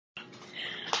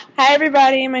Hi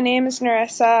everybody, my name is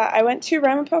Norissa. I went to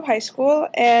Ramapo High School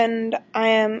and I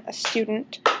am a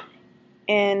student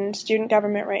in student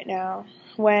government right now.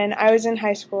 When I was in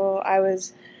high school, I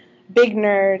was a big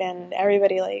nerd and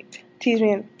everybody teased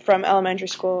me from elementary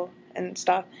school and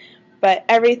stuff. But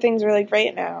everything's really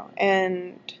great now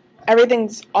and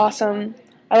everything's awesome.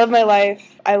 I love my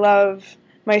life, I love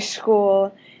my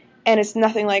school, and it's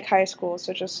nothing like high school,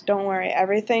 so just don't worry.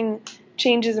 Everything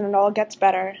changes and it all gets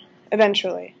better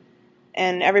eventually.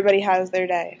 And everybody has their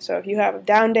day. So if you have a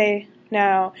down day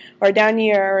now, or a down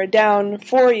year, or a down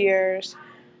 4 years,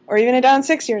 or even a down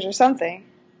 6 years or something,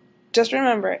 just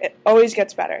remember, it always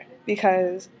gets better,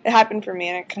 because it happened for me,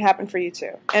 and it can happen for you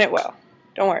too. And it will.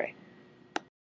 Don't worry.